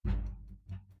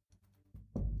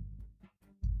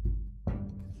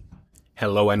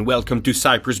Hello and welcome to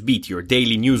Cyprus Beat, your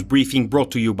daily news briefing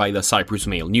brought to you by the Cyprus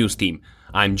Mail news team.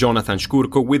 I'm Jonathan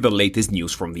Shkurko with the latest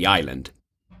news from the island.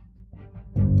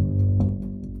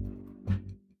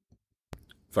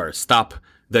 First up,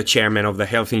 the chairman of the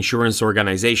health insurance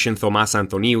organization Thomas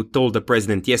Antoniou told the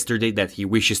president yesterday that he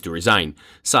wishes to resign,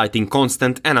 citing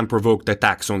constant and unprovoked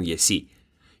attacks on Gesy.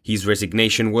 His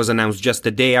resignation was announced just a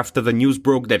day after the news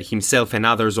broke that himself and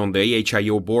others on the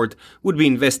AHIO board would be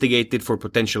investigated for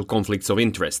potential conflicts of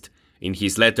interest. In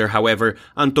his letter, however,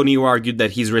 Antoniou argued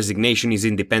that his resignation is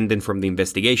independent from the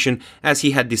investigation, as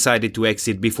he had decided to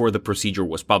exit before the procedure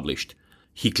was published.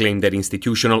 He claimed that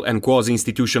institutional and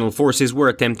quasi-institutional forces were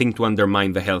attempting to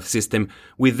undermine the health system,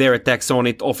 with their attacks on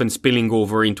it often spilling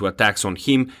over into attacks on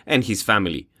him and his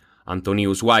family.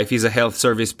 Antoniou's wife is a health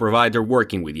service provider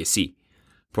working with Gesy.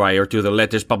 Prior to the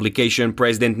letter's publication,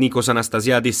 President Nikos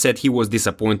Anastasiadis said he was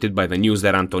disappointed by the news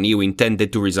that Antoniou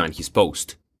intended to resign his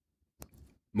post.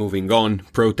 Moving on,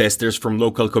 protesters from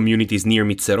local communities near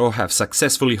Mitsero have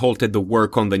successfully halted the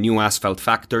work on the new asphalt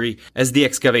factory as the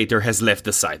excavator has left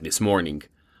the site this morning.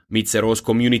 Mitsero's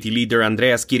community leader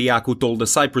Andreas Kyriakou told the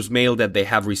Cyprus Mail that they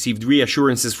have received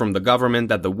reassurances from the government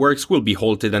that the works will be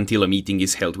halted until a meeting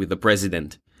is held with the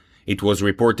president. It was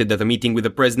reported that a meeting with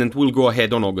the president will go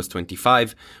ahead on August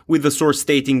 25, with the source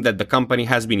stating that the company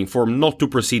has been informed not to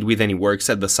proceed with any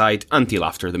works at the site until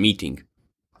after the meeting.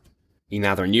 In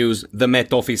other news, the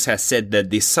Met Office has said that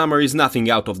this summer is nothing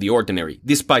out of the ordinary,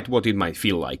 despite what it might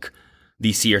feel like.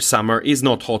 This year's summer is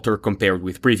not hotter compared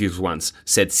with previous ones,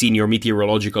 said Senior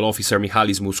Meteorological Officer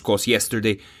Michalis Mouskos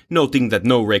yesterday, noting that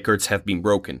no records have been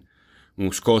broken.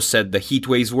 Mouskos said the heat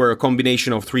waves were a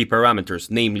combination of three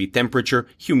parameters, namely temperature,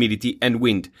 humidity and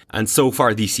wind, and so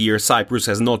far this year Cyprus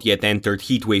has not yet entered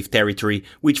heatwave territory,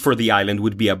 which for the island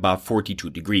would be above 42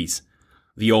 degrees.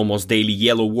 The almost daily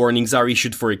yellow warnings are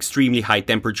issued for extremely high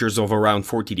temperatures of around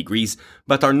 40 degrees,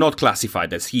 but are not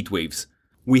classified as heat waves.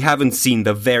 We haven't seen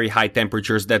the very high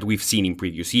temperatures that we've seen in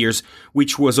previous years,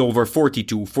 which was over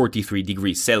 42-43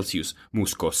 degrees Celsius,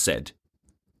 Mouskos said.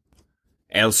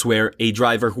 Elsewhere, a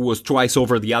driver who was twice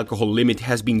over the alcohol limit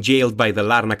has been jailed by the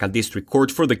Larnaca District Court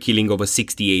for the killing of a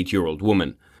 68-year-old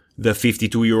woman. The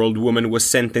 52-year-old woman was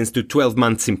sentenced to 12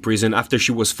 months in prison after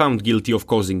she was found guilty of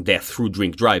causing death through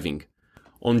drink driving.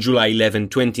 On July 11,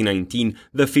 2019,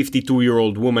 the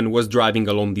 52-year-old woman was driving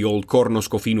along the old Kornos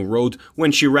Kofinu road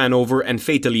when she ran over and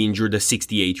fatally injured a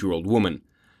 68-year-old woman.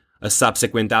 A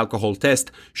subsequent alcohol test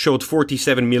showed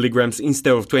 47 milligrams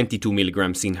instead of 22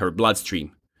 milligrams in her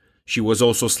bloodstream. She was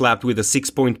also slapped with a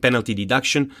 6-point penalty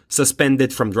deduction,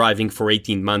 suspended from driving for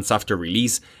 18 months after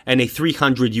release, and a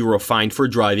 €300 fine for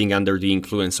driving under the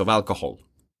influence of alcohol.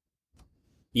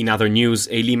 In other news,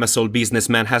 a Limassol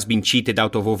businessman has been cheated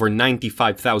out of over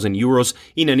 €95,000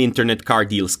 in an internet car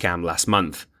deal scam last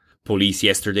month. Police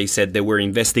yesterday said they were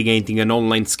investigating an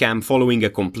online scam following a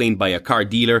complaint by a car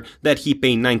dealer that he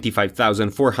paid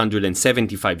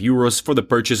 €95,475 for the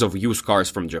purchase of used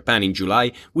cars from Japan in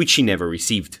July, which he never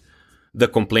received. The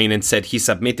complainant said he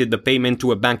submitted the payment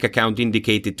to a bank account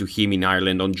indicated to him in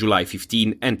Ireland on July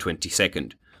 15 and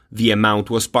 22. The amount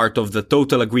was part of the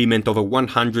total agreement of a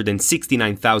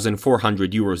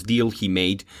 €169,400 deal he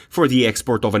made for the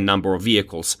export of a number of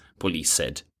vehicles, police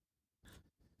said.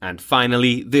 And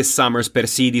finally, this summer's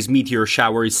Perseids meteor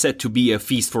shower is said to be a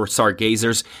feast for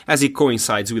stargazers as it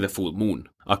coincides with a full moon,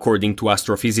 according to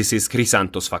astrophysicist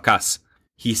Chrysanthos Fakas.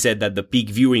 He said that the peak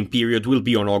viewing period will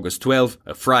be on August 12,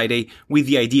 a Friday, with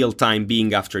the ideal time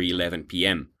being after 11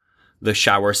 p.m. The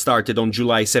shower started on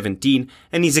July 17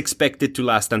 and is expected to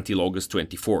last until August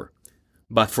 24.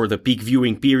 But for the peak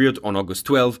viewing period on August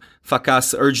 12,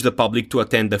 Fakas urged the public to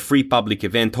attend a free public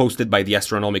event hosted by the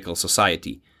Astronomical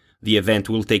Society. The event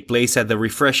will take place at the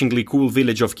refreshingly cool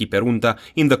village of Kiperunta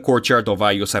in the courtyard of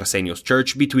Aios Arsenios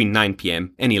Church between 9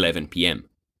 p.m. and 11 p.m.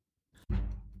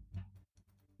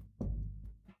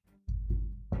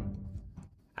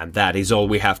 And that is all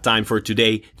we have time for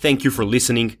today. Thank you for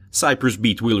listening. Cyprus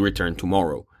Beat will return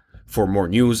tomorrow. For more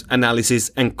news,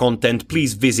 analysis and content,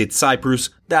 please visit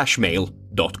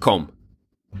cyprus-mail.com.